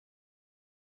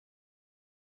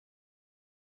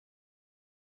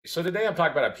So today I'm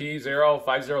talking about a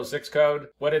P0506 code,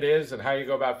 what it is and how you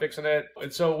go about fixing it.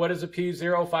 And so what is a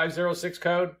P0506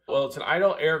 code? Well, it's an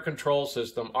idle air control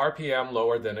system, RPM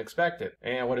lower than expected.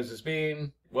 And what does this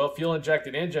mean? Well,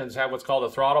 fuel-injected engines have what's called a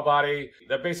throttle body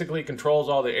that basically controls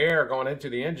all the air going into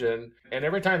the engine. And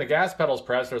every time the gas pedal's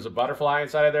pressed, there's a butterfly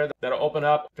inside of there that'll open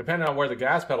up depending on where the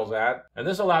gas pedal's at. And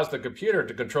this allows the computer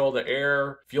to control the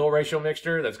air-fuel ratio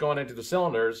mixture that's going into the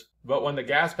cylinders. But when the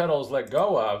gas pedal is let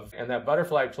go of and that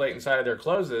butterfly plate inside of there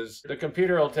closes, the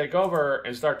computer will take over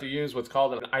and start to use what's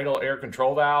called an idle air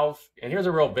control valve. And here's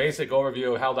a real basic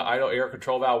overview of how the idle air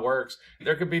control valve works.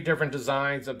 There could be different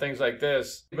designs and things like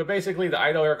this, but basically the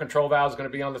idle air control valve is going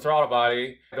to be on the throttle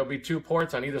body. There'll be two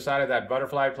ports on either side of that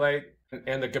butterfly plate.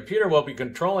 And the computer will be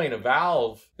controlling a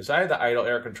valve inside the idle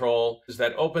air control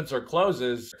that opens or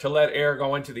closes to let air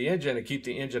go into the engine and keep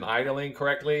the engine idling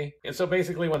correctly. And so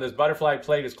basically when this butterfly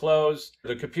plate is closed,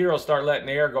 the computer will start letting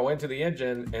air go into the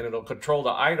engine and it'll control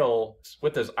the idle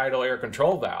with this idle air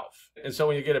control valve. And so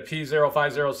when you get a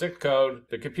P0506 code,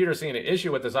 the computer's seeing an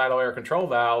issue with this idle air control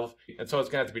valve, and so it's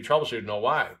going to have to be troubleshooted to know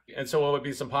why. And so what would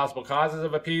be some possible causes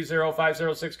of a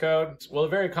P0506 code? Well, a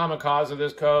very common cause of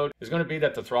this code is going to be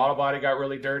that the throttle body got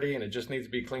really dirty and it just needs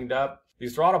to be cleaned up.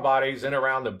 These throttle bodies in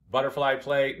around the butterfly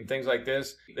plate and things like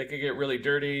this, they could get really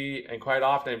dirty, and quite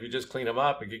often if you just clean them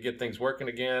up, you could get things working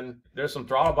again. There's some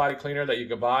throttle body cleaner that you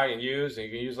can buy and use, and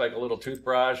you can use like a little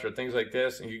toothbrush or things like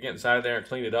this, and you get inside of there and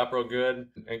clean it up real good.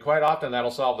 And quite often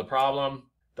that'll solve the problem.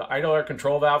 The idle air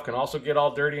control valve can also get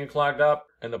all dirty and clogged up,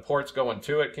 and the ports going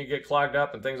to it can get clogged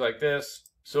up and things like this.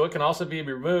 So it can also be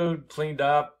removed, cleaned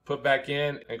up, put back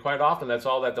in, and quite often that's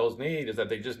all that those need, is that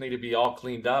they just need to be all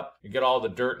cleaned up and get all the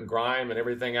dirt and grime and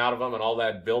everything out of them and all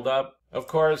that buildup. Of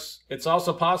course, it's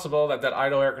also possible that that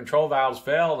idle air control valve's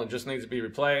failed and just needs to be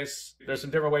replaced. There's some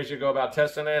different ways you go about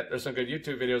testing it. There's some good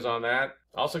YouTube videos on that.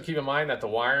 Also keep in mind that the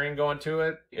wiring going to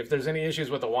it, if there's any issues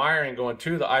with the wiring going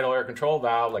to the idle air control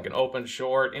valve, like an open,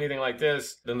 short, anything like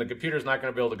this, then the computer's not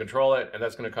going to be able to control it, and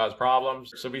that's going to cause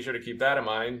problems. So be sure to keep that in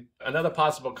mind. Another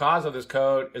possible cause of this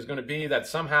code is going to be that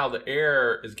somehow the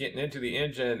air is getting into the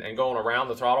engine and going around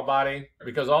the throttle body,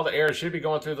 because all the air should be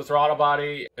going through the throttle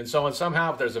body. And so when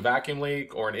somehow if there's a vacuum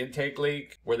leak or an intake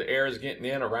leak where the air is getting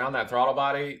in around that throttle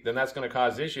body, then that's going to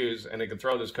cause issues and it can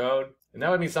throw this code. And that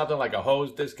would be something like a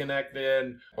hose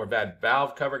disconnected or bad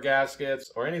valve cover gaskets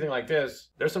or anything like this.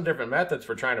 There's some different methods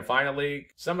for trying to find a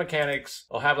leak. Some mechanics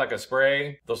will have like a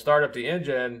spray. They'll start up the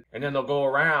engine and then they'll go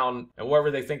around, and wherever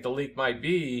they think the leak might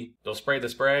be, they'll spray the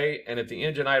spray. And if the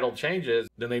engine idle changes,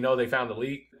 then they know they found the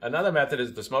leak. Another method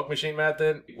is the smoke machine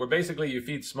method, where basically you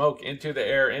feed smoke into the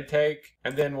air intake,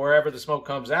 and then wherever the smoke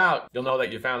comes out, you'll know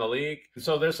that you found the leak.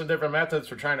 So there's some different methods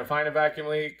for trying to find a vacuum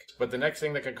leak, but the next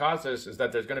thing that can cause this is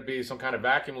that there's going to be some kind of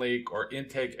vacuum leak or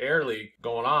intake air leak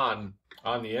going on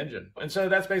the engine. And so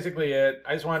that's basically it.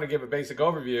 I just wanted to give a basic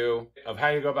overview of how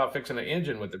you go about fixing an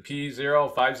engine with the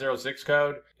P0506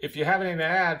 code. If you have anything to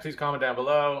add, please comment down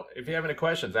below. If you have any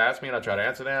questions, ask me and I'll try to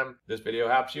answer them. If this video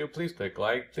helps you, please click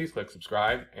like, please click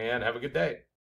subscribe, and have a good day.